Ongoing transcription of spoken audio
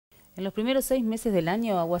En los primeros 6 meses del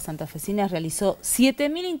año, Aguas Santafesinas realizó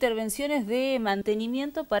 7.000 intervenciones de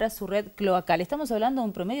mantenimiento para su red cloacal. Estamos hablando de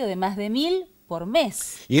un promedio de más de 1.000 por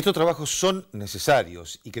mes. Y estos trabajos son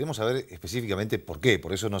necesarios y queremos saber específicamente por qué.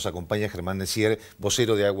 Por eso nos acompaña Germán Necier,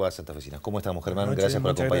 vocero de Aguas Santafesinas. ¿Cómo estamos, Germán? Buenas noches, Gracias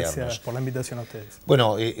por acompañarnos. Gracias por la invitación a ustedes.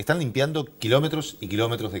 Bueno, están limpiando kilómetros y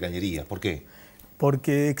kilómetros de cañería. ¿Por qué?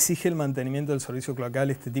 Porque exige el mantenimiento del servicio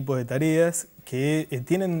cloacal este tipo de tareas que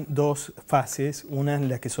tienen dos fases. Una es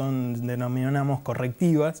las que denominamos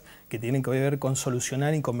correctivas, que tienen que ver con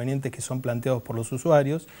solucionar inconvenientes que son planteados por los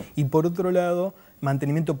usuarios. Y por otro lado,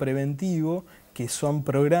 mantenimiento preventivo, que son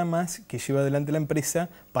programas que lleva adelante la empresa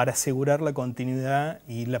para asegurar la continuidad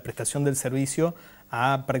y la prestación del servicio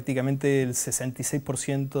a prácticamente el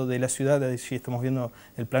 66% de la ciudad. Allí estamos viendo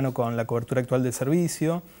el plano con la cobertura actual del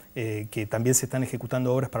servicio, que también se están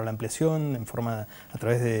ejecutando obras para la ampliación a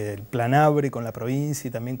través del Plan ABRE con la provincia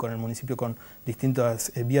y también con el municipio con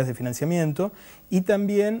distintas vías de financiamiento. Y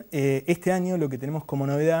también este año lo que tenemos como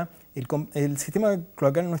novedad, el sistema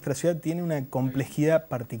cloacal en nuestra ciudad tiene una complejidad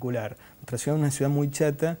particular. Nuestra ciudad es una ciudad muy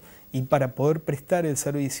chata y para poder prestar el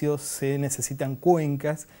servicio se necesitan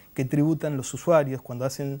cuencas que tributan los usuarios. Cuando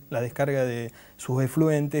hacen la descarga de sus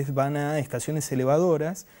efluentes van a estaciones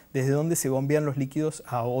elevadoras desde donde se bombean los líquidos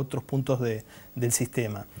a otros puntos del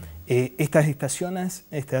sistema. Estas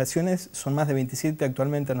estaciones son más de 27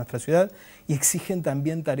 actualmente en nuestra ciudad y exigen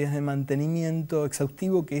también tareas de mantenimiento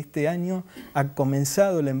exhaustivo que este año ha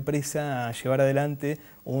comenzado la empresa a llevar adelante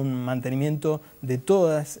un mantenimiento de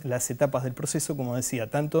todas las etapas del proceso, como decía,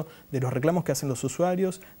 tanto de los reclamos que hacen los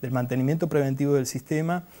usuarios, del mantenimiento preventivo del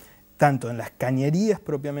sistema, tanto en las cañerías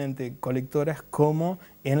propiamente colectoras como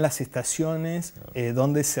en las estaciones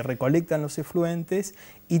donde se recolectan los efluentes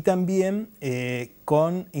y también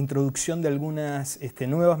con introducción de algunas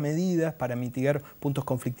nuevas medidas para mitigar puntos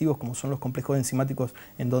conflictivos como son los complejos enzimáticos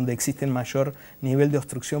en donde existe mayor nivel de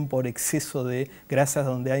obstrucción por exceso de grasas,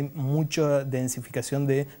 donde hay mucha densificación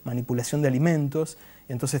de manipulación de alimentos.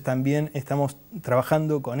 Entonces también estamos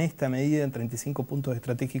trabajando con esta medida en 35 puntos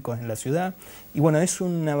estratégicos en la ciudad. Y bueno, es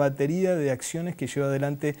una batería de acciones que lleva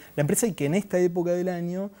adelante la empresa y que en esta época del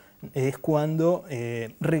año es cuando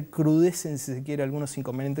recrudecen, si se quiere, algunos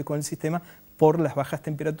inconvenientes con el sistema por las bajas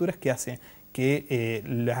temperaturas que hace que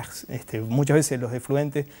muchas veces los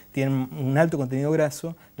efluentes tienen un alto contenido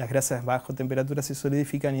graso, las grasas bajo temperatura se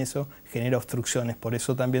solidifican y eso genera obstrucciones. Por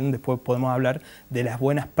eso también después podemos hablar de las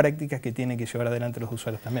buenas prácticas que tienen que llevar adelante los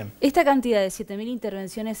usuarios también. Esta cantidad de 7.000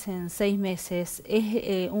 intervenciones en 6 meses,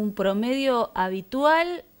 ¿es un promedio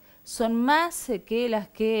habitual? ¿Son más que las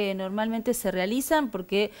que normalmente se realizan?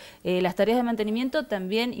 Porque las tareas de mantenimiento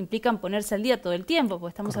también implican ponerse al día todo el tiempo,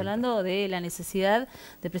 porque estamos hablando de la necesidad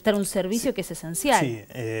de prestar un servicio que es esencial. Sí,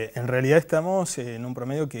 en realidad estamos en un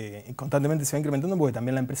promedio que constantemente se va incrementando porque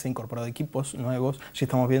también la empresa ha incorporado equipos nuevos. Ya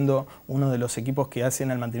estamos viendo uno de los equipos que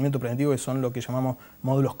hacen el mantenimiento preventivo, que son lo que llamamos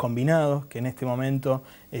módulos combinados, que en este momento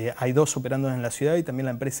hay 2 operando en la ciudad y también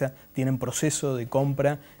la empresa tiene en proceso de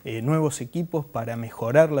compra nuevos equipos para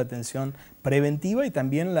mejorar la atención preventiva y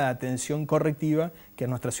también la atención correctiva, que en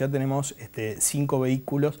nuestra ciudad tenemos 5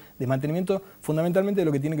 vehículos de mantenimiento, fundamentalmente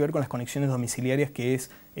lo que tiene que ver con las conexiones domiciliarias, que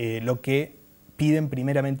es lo que piden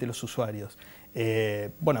primeramente los usuarios.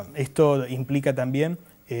 Bueno, esto implica también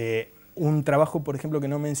un trabajo, por ejemplo, que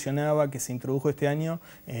no mencionaba, que se introdujo este año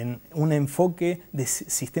en un enfoque de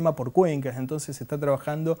sistema por cuencas. Entonces se está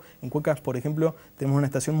trabajando en cuencas, por ejemplo, tenemos una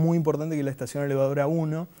estación muy importante que es la estación elevadora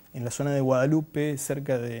 1, en la zona de Guadalupe,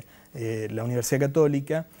 cerca de la Universidad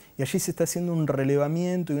Católica, y allí se está haciendo un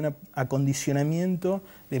relevamiento y un acondicionamiento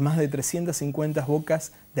de más de 350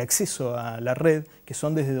 bocas de acceso a la red, que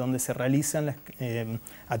son desde donde se realizan las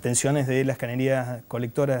atenciones de las cañerías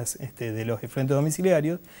colectoras de los efluentes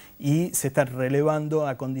domiciliarios, y se está relevando,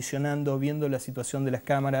 acondicionando, viendo la situación de las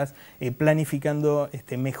cámaras, planificando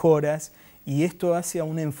mejoras, y esto hace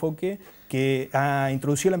un enfoque que ha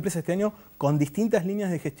introducido la empresa este año con distintas líneas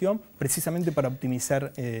de gestión precisamente para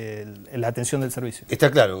optimizar la atención del servicio. Está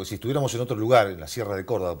claro, si estuviéramos en otro lugar, en la Sierra de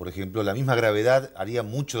Córdoba, por ejemplo, la misma gravedad haría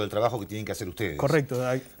mucho del trabajo que tienen que hacer ustedes. Correcto.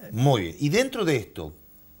 Muy bien. Y dentro de esto,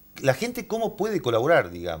 ¿la gente cómo puede colaborar,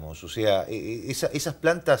 digamos? O sea, esas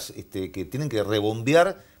plantas que tienen que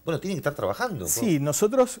rebombear, bueno, tienen que estar trabajando. Sí,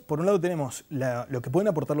 nosotros por un lado tenemos lo que pueden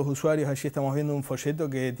aportar los usuarios. Allí estamos viendo un folleto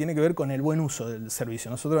que tiene que ver con el buen uso del servicio.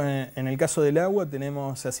 Nosotros en el caso del agua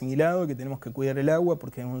tenemos asimilado que tenemos que cuidar el agua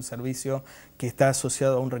porque es un servicio que está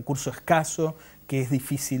asociado a un recurso escaso, que es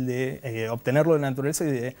difícil de obtenerlo de la naturaleza y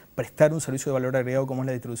de prestar un servicio de valor agregado como es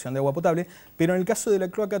la distribución de agua potable. Pero en el caso de la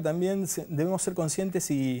cloaca también debemos ser conscientes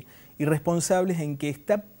y y responsables en que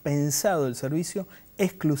está pensado el servicio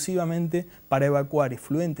exclusivamente para evacuar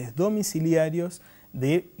efluentes domiciliarios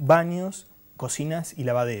de baños, cocinas y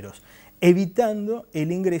lavaderos, evitando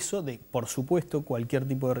el ingreso de, por supuesto, cualquier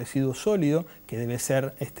tipo de residuo sólido, que debe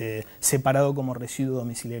ser separado como residuo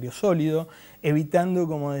domiciliario sólido, evitando,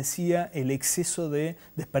 como decía, el exceso de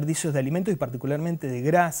desperdicios de alimentos y particularmente de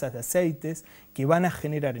grasas, de aceites, que van a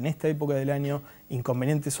generar en esta época del año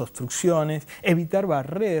inconvenientes obstrucciones, evitar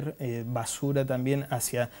barrer basura también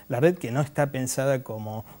hacia la red, que no está pensada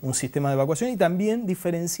como un sistema de evacuación, y también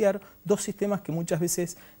diferenciar dos sistemas que muchas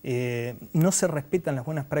veces no se respetan las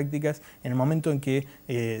buenas prácticas en el momento en que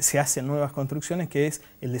se hacen nuevas construcciones, que es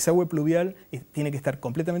el desagüe pluvial, tiene que estar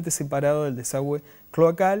completamente separado del desagüe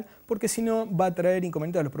cloacal, porque si no va a traer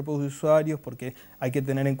inconvenientes a los propios usuarios, porque hay que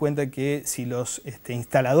tener en cuenta que si los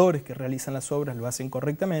instaladores que realizan las obras lo hacen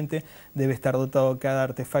correctamente, debe estar dotado cada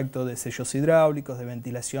artefacto de sellos hidráulicos, de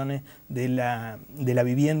ventilaciones de la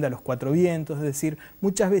vivienda a los cuatro vientos, es decir,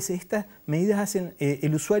 muchas veces estas medidas hacen,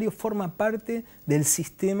 el usuario forma parte del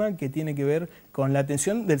sistema que tiene que ver con la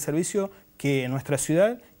atención del servicio que en nuestra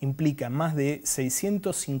ciudad implica más de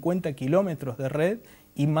 650 kilómetros de red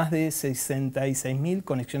y más de 66.000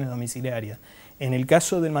 conexiones domiciliarias. En el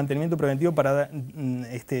caso del mantenimiento preventivo, para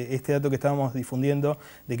este dato que estábamos difundiendo,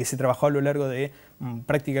 de que se trabajó a lo largo de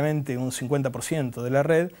prácticamente un 50% de la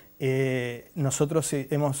red, nosotros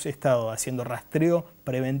hemos estado haciendo rastreo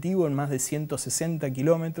preventivo en más de 160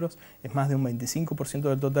 kilómetros, es más de un 25%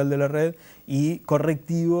 del total de la red, y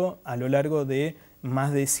correctivo a lo largo de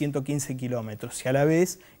más de 115 kilómetros. Y a la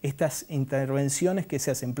vez, estas intervenciones que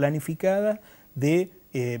se hacen planificadas de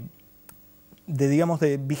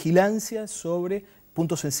vigilancia sobre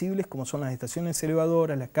puntos sensibles como son las estaciones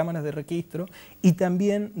elevadoras, las cámaras de registro, y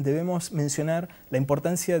también debemos mencionar la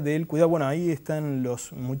importancia del cuidado. Bueno, ahí están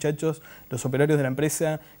los muchachos, los operarios de la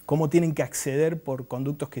empresa, cómo tienen que acceder por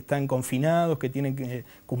conductos que están confinados, que tienen que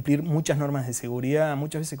cumplir muchas normas de seguridad,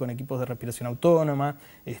 muchas veces con equipos de respiración autónoma.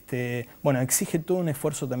 Bueno, exige todo un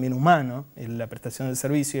esfuerzo también humano en la prestación del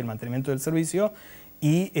servicio y el mantenimiento del servicio.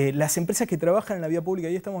 Y las empresas que trabajan en la vía pública,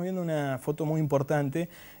 ahí estamos viendo una foto muy importante,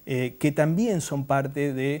 que también son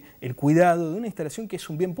parte del cuidado de una instalación que es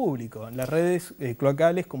un bien público. Las redes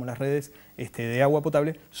cloacales, como las redes de agua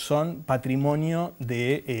potable, son patrimonio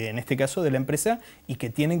en este caso, de la empresa, y que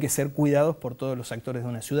tienen que ser cuidados por todos los actores de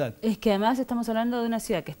una ciudad. Es que además estamos hablando de una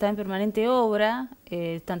ciudad que está en permanente obra,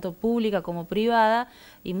 tanto pública como privada,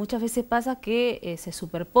 y muchas veces pasa que se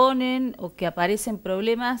superponen o que aparecen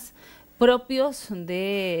problemas propios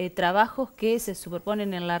de trabajos que se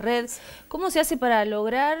superponen en la red. ¿Cómo se hace para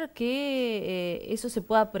lograr que eso se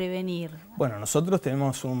pueda prevenir? Bueno, nosotros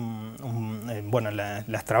tenemos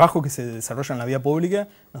los trabajos que se desarrollan en la vía pública,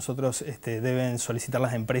 nosotros deben solicitar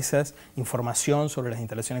las empresas información sobre las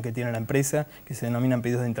instalaciones que tiene la empresa, que se denominan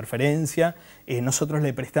pedidos de interferencia. Nosotros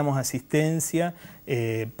le prestamos asistencia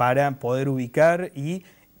para poder ubicar y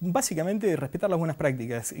básicamente respetar las buenas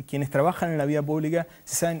prácticas. Quienes trabajan en la vía pública,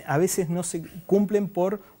 se saben, a veces no se cumplen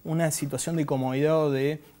por una situación de comodidad o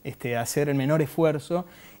de hacer el menor esfuerzo,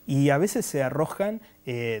 y a veces se arrojan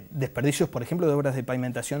desperdicios, por ejemplo, de obras de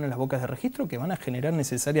pavimentación en las bocas de registro, que van a generar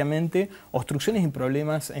necesariamente obstrucciones y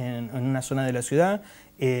problemas en una zona de la ciudad,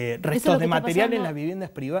 restos de material en las viviendas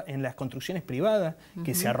privadas, en las construcciones privadas,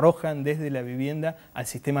 que se arrojan desde la vivienda al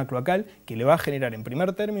sistema cloacal, que le va a generar en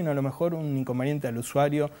primer término a lo mejor un inconveniente al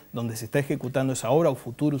usuario donde se está ejecutando esa obra, o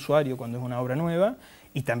futuro usuario cuando es una obra nueva,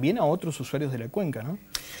 y también a otros usuarios de la cuenca, ¿no?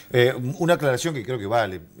 Una aclaración que creo que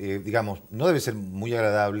vale. Digamos, no debe ser muy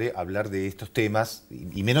agradable hablar de estos temas,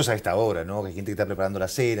 y menos a esta hora, ¿no? Que hay gente que está preparando la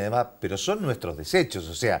cena y demás, pero son nuestros desechos,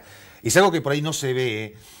 o sea, es algo que por ahí no se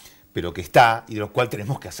ve, pero que está y de los cuales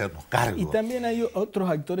tenemos que hacernos cargo. Y también hay otros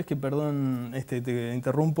actores que, perdón, te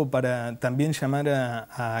interrumpo, para también llamar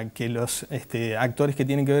a que los actores que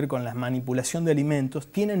tienen que ver con la manipulación de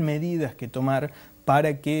alimentos tienen medidas que tomar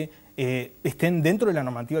para que estén dentro de la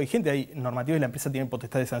normativa vigente. Hay normativas y la empresa tiene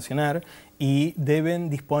potestad de sancionar, y deben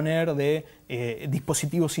disponer de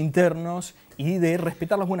dispositivos internos y de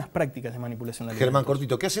respetar las buenas prácticas de manipulación de alimentos. Germán,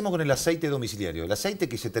 cortito, ¿qué hacemos con el aceite domiciliario? El aceite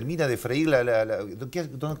que se termina de freír,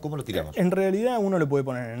 ¿cómo lo tiramos? En realidad uno lo puede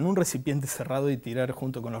poner en un recipiente cerrado y tirar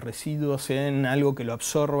junto con los residuos en algo que lo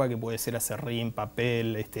absorba, que puede ser acerrín,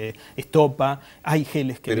 papel, estopa. Hay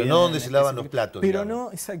geles que pero no donde se lavan los platos. Pero digamos.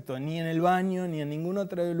 no, exacto, ni en el baño, ni en ningún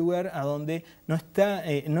otro lugar a donde no está,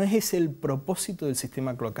 no es ese el propósito del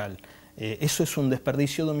sistema cloacal. eso es un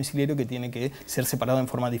desperdicio domiciliario que tiene que ser separado en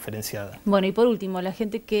forma diferenciada. Bueno, y por último, la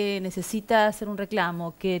gente que necesita hacer un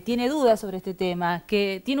reclamo, que tiene dudas sobre este tema,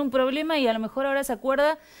 que tiene un problema y a lo mejor ahora se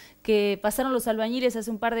acuerda que pasaron los albañiles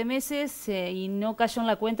hace un par de meses y no cayó en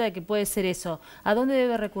la cuenta de que puede ser eso. ¿A dónde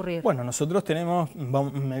debe recurrir? Bueno, nosotros tenemos,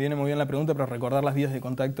 me viene muy bien la pregunta, pero recordar las vías de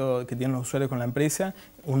contacto que tienen los usuarios con la empresa,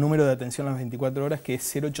 un número de atención a las 24 horas que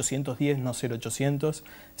es 0810, no 0800,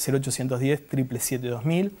 0810 777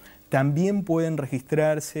 2000. También pueden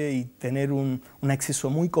registrarse y tener un acceso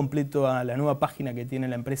muy completo a la nueva página que tiene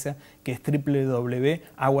la empresa, que es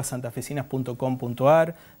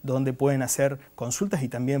www.aguasantafesinas.com.ar, donde pueden hacer consultas y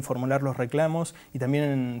también formular los reclamos. Y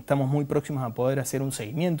también estamos muy próximos a poder hacer un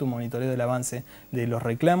seguimiento, un monitoreo del avance de los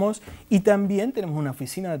reclamos. Y también tenemos una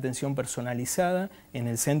oficina de atención personalizada en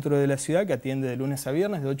el centro de la ciudad que atiende de lunes a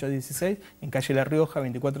viernes de 8 a 16 en calle La Rioja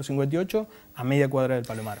 2458 a media cuadra del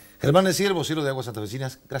Palomar. Germán Neciel, vocero de Aguas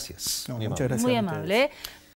Santafesinas, gracias. No, muchas gracias. Muy amable.